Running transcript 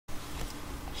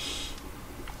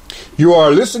You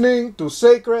are listening to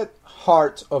Sacred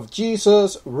Heart of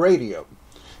Jesus Radio,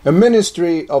 a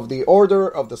ministry of the Order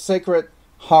of the Sacred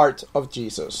Heart of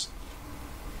Jesus.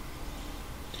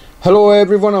 Hello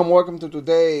everyone and welcome to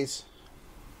today's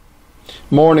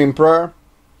morning prayer.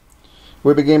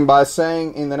 We begin by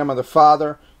saying, in the name of the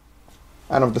Father,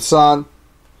 and of the Son,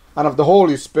 and of the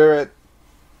Holy Spirit.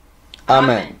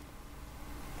 Amen.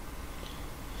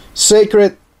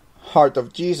 Sacred Heart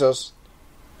of Jesus,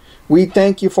 we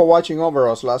thank you for watching over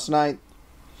us last night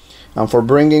and for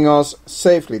bringing us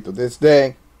safely to this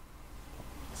day.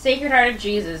 Sacred Heart of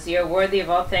Jesus, you are worthy of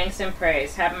all thanks and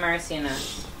praise. Have mercy on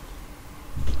us.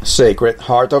 Sacred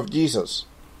Heart of Jesus,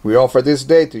 we offer this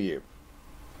day to you.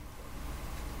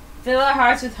 Fill our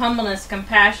hearts with humbleness,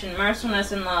 compassion,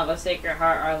 mercifulness, and love, O Sacred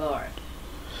Heart, our Lord.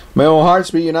 May all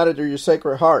hearts be united to your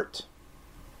Sacred Heart.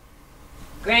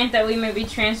 Grant that we may be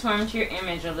transformed to your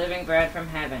image, a living bread from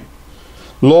heaven.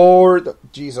 Lord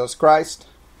Jesus Christ,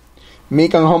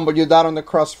 meek and humble you died on the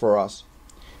cross for us.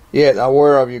 Yet,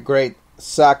 aware of your great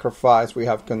sacrifice, we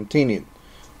have continued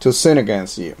to sin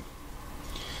against you.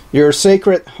 Your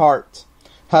Sacred Heart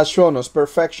has shown us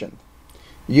perfection.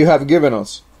 You have given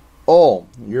us all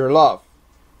your love,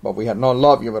 but we have not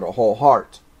loved you with a whole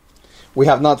heart. We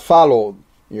have not followed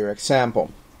your example.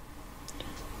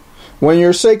 When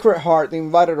your Sacred Heart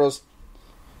invited us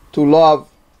to love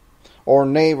our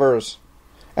neighbors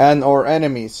and our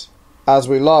enemies as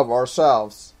we love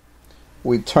ourselves,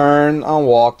 we turned and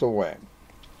walked away.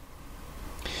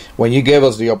 When you gave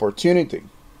us the opportunity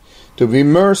to be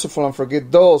merciful and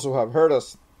forgive those who have hurt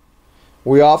us,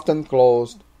 we often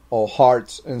closed our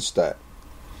hearts instead.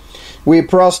 We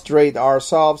prostrate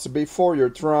ourselves before your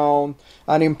throne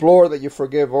and implore that you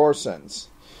forgive our sins.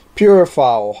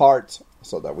 Purify our hearts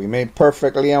so that we may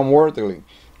perfectly and worthily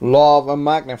love and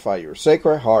magnify your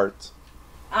Sacred Heart.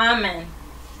 Amen.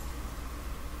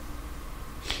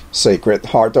 Sacred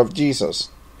Heart of Jesus,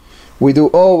 we do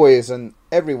always and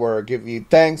everywhere give you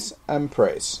thanks and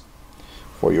praise.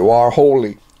 For you are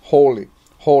holy, holy,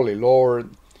 holy Lord.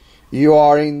 You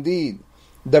are indeed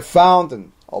the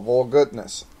fountain of all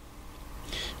goodness.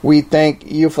 We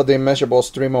thank you for the immeasurable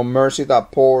stream of mercy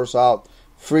that pours out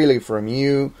freely from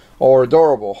you, our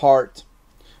adorable heart.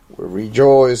 We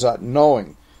rejoice at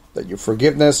knowing that your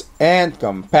forgiveness and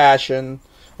compassion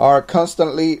are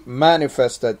constantly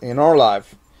manifested in our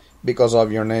life because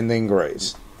of your unending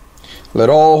grace. Let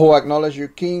all who acknowledge you,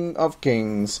 King of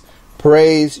Kings,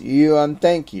 praise you and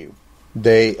thank you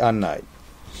day and night.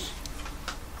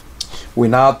 We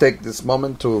now take this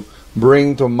moment to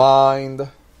bring to mind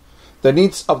the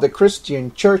needs of the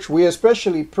Christian church. We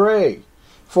especially pray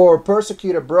for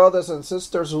persecuted brothers and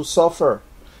sisters who suffer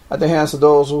at the hands of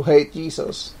those who hate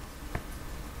Jesus.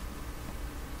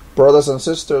 Brothers and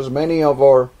sisters, many of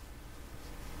our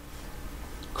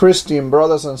Christian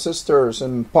brothers and sisters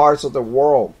in parts of the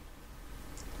world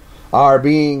are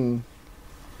being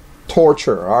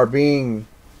tortured, are being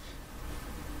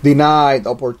denied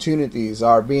opportunities,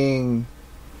 are being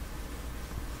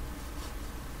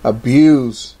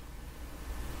abused,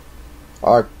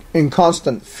 are in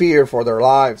constant fear for their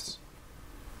lives.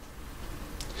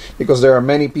 Because there are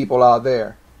many people out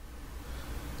there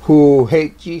who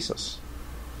hate Jesus.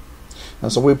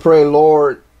 And so we pray,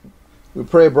 Lord, we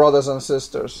pray, brothers and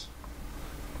sisters,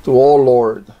 to all,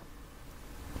 Lord.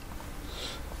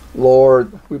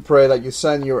 Lord, we pray that you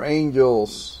send your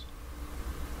angels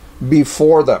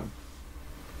before them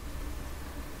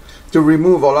to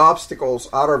remove all obstacles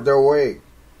out of their way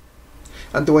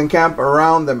and to encamp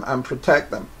around them and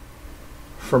protect them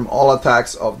from all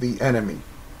attacks of the enemy.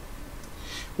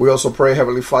 We also pray,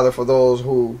 Heavenly Father, for those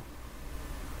who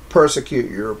persecute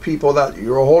your people, that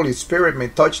your Holy Spirit may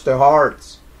touch their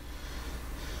hearts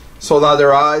so that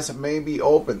their eyes may be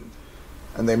opened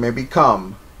and they may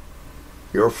become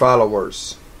your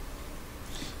followers.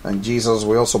 And Jesus,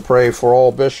 we also pray for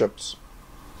all bishops,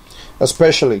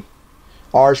 especially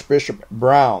Archbishop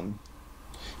Brown.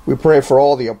 We pray for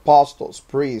all the apostles,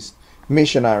 priests,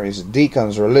 missionaries,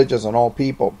 deacons, religious, and all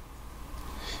people.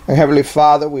 And Heavenly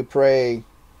Father, we pray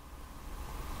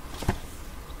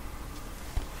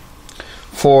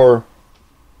for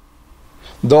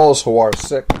those who are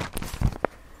sick,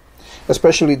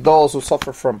 especially those who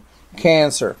suffer from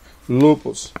cancer,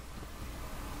 lupus,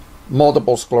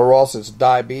 multiple sclerosis,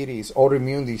 diabetes,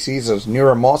 autoimmune diseases,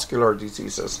 neuromuscular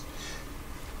diseases,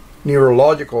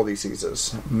 neurological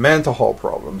diseases, mental health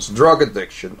problems, drug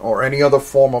addiction, or any other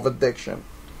form of addiction.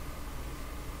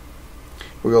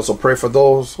 We also pray for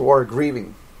those who are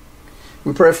grieving.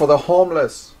 We pray for the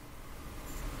homeless,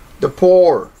 the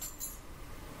poor,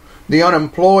 the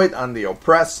unemployed, and the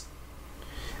oppressed.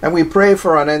 And we pray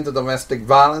for an end to domestic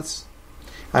violence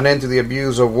an end to the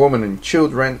abuse of women and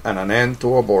children, and an end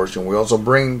to abortion. We also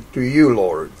bring to you,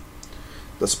 Lord,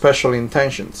 the special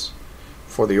intentions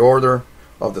for the order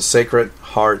of the Sacred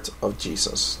Heart of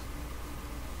Jesus.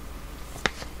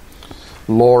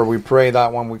 Lord, we pray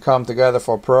that when we come together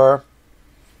for prayer,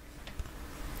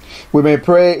 we may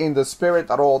pray in the Spirit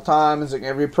at all times in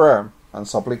every prayer and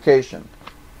supplication.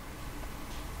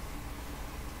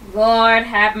 Lord,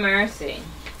 have mercy.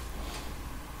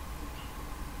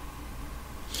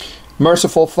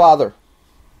 Merciful Father,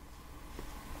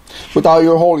 without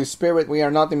your Holy Spirit, we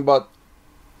are nothing but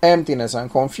emptiness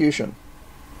and confusion.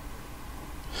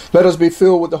 Let us be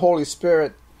filled with the Holy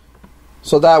Spirit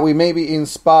so that we may be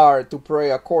inspired to pray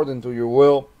according to your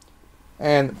will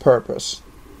and purpose.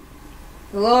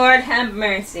 Lord, have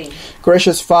mercy.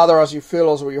 Gracious Father, as you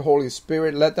fill us with your Holy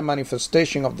Spirit, let the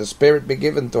manifestation of the Spirit be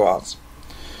given to us.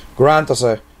 Grant us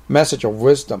a message of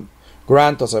wisdom.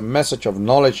 Grant us a message of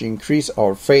knowledge. Increase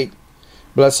our faith.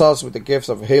 Bless us with the gifts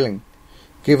of healing.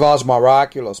 Give us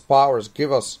miraculous powers.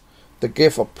 Give us the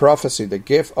gift of prophecy, the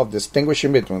gift of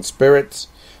distinguishing between spirits,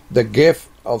 the gift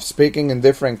of speaking in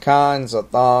different kinds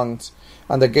of tongues,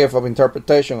 and the gift of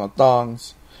interpretation of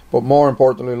tongues. But more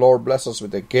importantly, Lord, bless us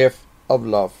with the gift of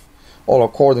love, all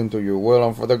according to your will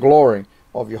and for the glory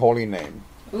of your holy name.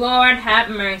 Lord, have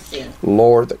mercy.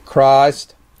 Lord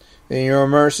Christ, in your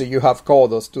mercy you have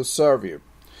called us to serve you.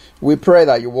 We pray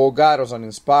that you will guide us and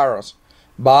inspire us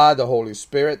by the Holy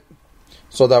Spirit,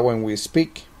 so that when we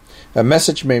speak, a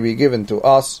message may be given to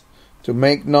us to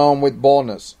make known with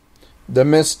boldness the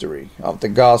mystery of the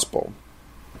gospel.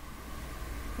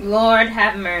 Lord,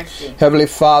 have mercy. Heavenly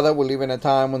Father, we live in a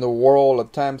time when the world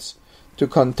attempts to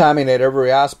contaminate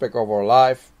every aspect of our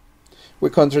life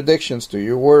with contradictions to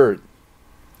your word.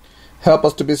 Help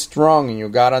us to be strong in you,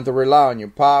 God, and to rely on your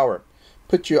power.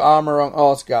 Put your armor on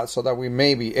us, God, so that we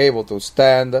may be able to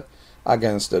stand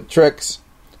against the tricks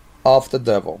of the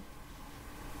devil.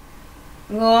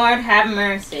 Lord, have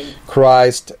mercy.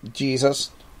 Christ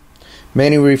Jesus,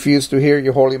 many refuse to hear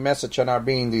your holy message and are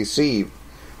being deceived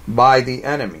by the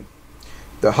enemy.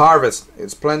 The harvest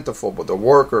is plentiful, but the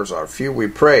workers are few. We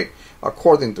pray,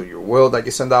 according to your will, that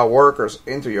you send out workers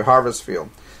into your harvest field,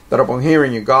 that upon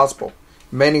hearing your gospel,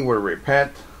 many will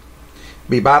repent,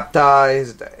 be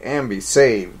baptized, and be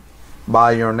saved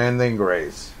by your unending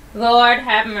grace. Lord,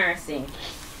 have mercy.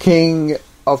 King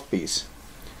of peace,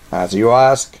 as you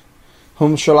ask,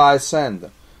 whom shall I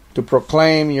send to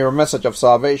proclaim your message of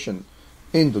salvation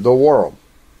into the world?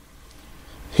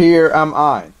 Here am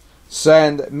I,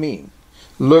 send me.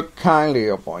 Look kindly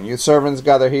upon your servants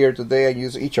gathered here today, and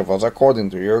use each of us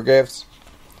according to your gifts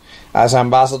as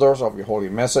ambassadors of your holy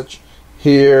message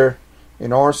here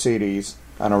in our cities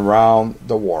and around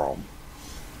the world.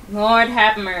 Lord,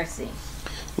 have mercy.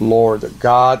 Lord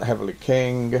God, Heavenly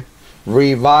King,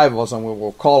 revive us and we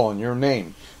will call on your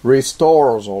name.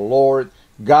 Restore us, O Lord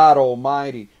God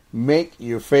Almighty. Make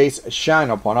your face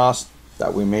shine upon us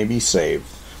that we may be saved.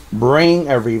 Bring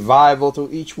a revival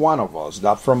to each one of us,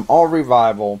 that from our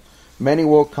revival many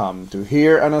will come to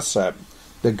hear and accept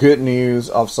the good news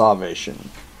of salvation.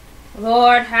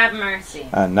 Lord, have mercy.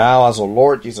 And now, as the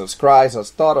Lord Jesus Christ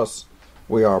has taught us,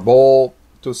 we are bold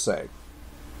to say,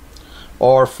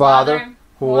 Our Father,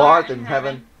 who art in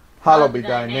heaven, hallowed be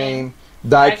thy name.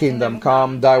 Thy kingdom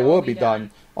come, thy will be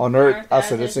done, on earth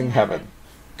as it is in heaven.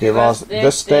 Give us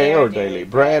this day our daily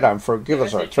bread, and forgive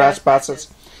us our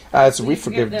trespasses, as we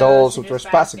forgive those who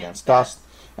trespass against us.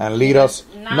 And lead us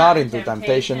not into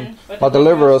temptation, but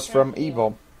deliver us from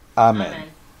evil. Amen.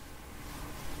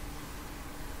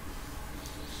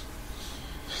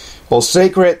 O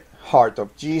Sacred Heart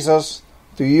of Jesus,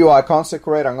 to you I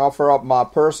consecrate and offer up my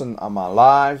person and my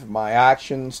life, my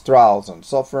actions, trials, and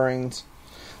sufferings,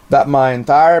 that my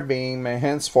entire being may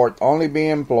henceforth only be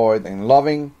employed in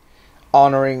loving,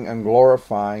 honoring, and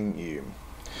glorifying you.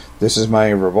 This is my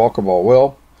irrevocable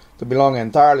will, to belong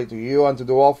entirely to you and to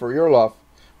do all for your love,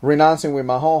 renouncing with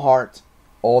my whole heart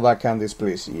all that can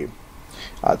displease you.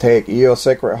 I take you, O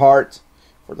Sacred Heart,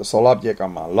 for the sole object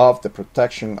of my love, the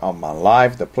protection of my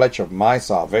life, the pledge of my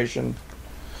salvation,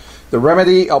 the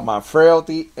remedy of my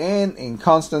frailty and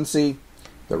inconstancy,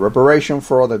 the reparation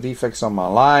for all the defects of my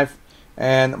life,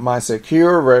 and my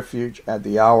secure refuge at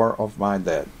the hour of my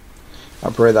death. I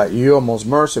pray that you, O most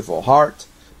merciful heart,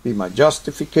 be my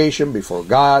justification before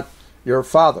God, your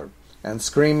Father, and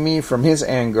screen me from his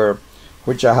anger,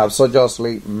 which I have so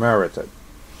justly merited.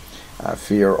 I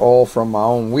fear all from my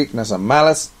own weakness and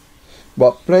malice,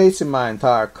 but placing my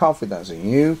entire confidence in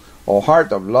you, O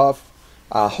heart of love,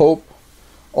 I hope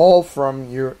all from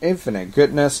your infinite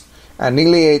goodness.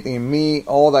 Annihilate in me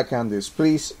all that can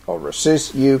displease or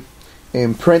resist you.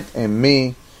 Imprint in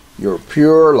me your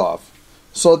pure love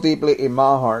so deeply in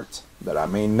my heart that I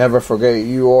may never forget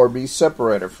you or be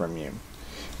separated from you.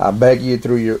 I beg you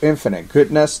through your infinite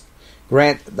goodness,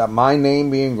 grant that my name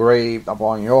be engraved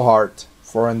upon your heart,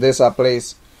 for in this I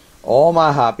place all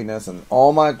my happiness and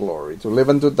all my glory, to live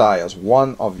and to die as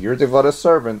one of your devoted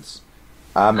servants.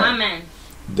 Amen. Amen.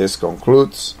 This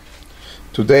concludes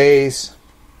today's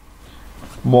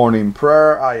morning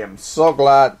prayer. I am so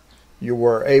glad you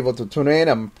were able to tune in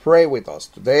and pray with us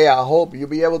today. I hope you'll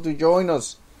be able to join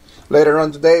us later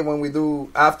on today when we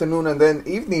do afternoon and then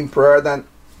evening prayer. Then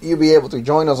you'll be able to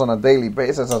join us on a daily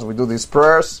basis as we do these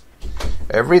prayers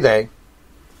every day,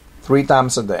 3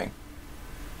 times a day.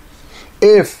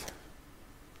 If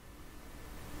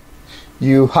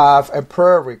you have a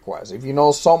prayer request, if you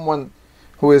know someone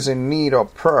who is in need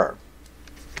of prayer,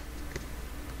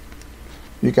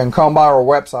 you can come by our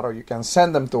website, or you can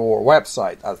send them to our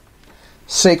website at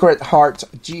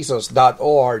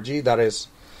sacredheartjesus.org. That is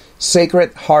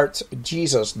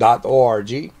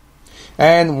sacredheartjesus.org.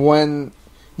 And when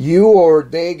you or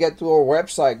they get to our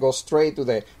website, go straight to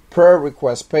the prayer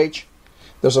request page.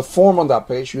 There's a form on that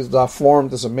page. Use that form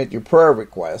to submit your prayer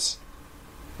requests.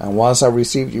 And once I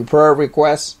receive your prayer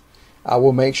requests, I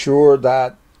will make sure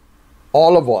that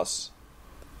all of us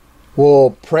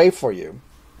will pray for you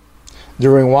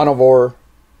during one of our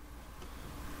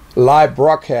live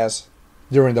broadcasts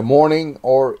during the morning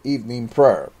or evening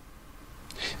prayer.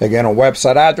 Again, our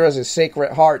website address is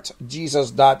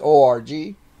sacredheartjesus.org.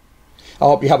 I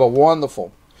hope you have a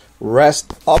wonderful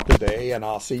rest of the day, and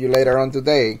I'll see you later on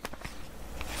today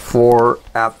for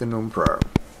afternoon prayer.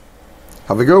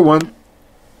 Have a good one.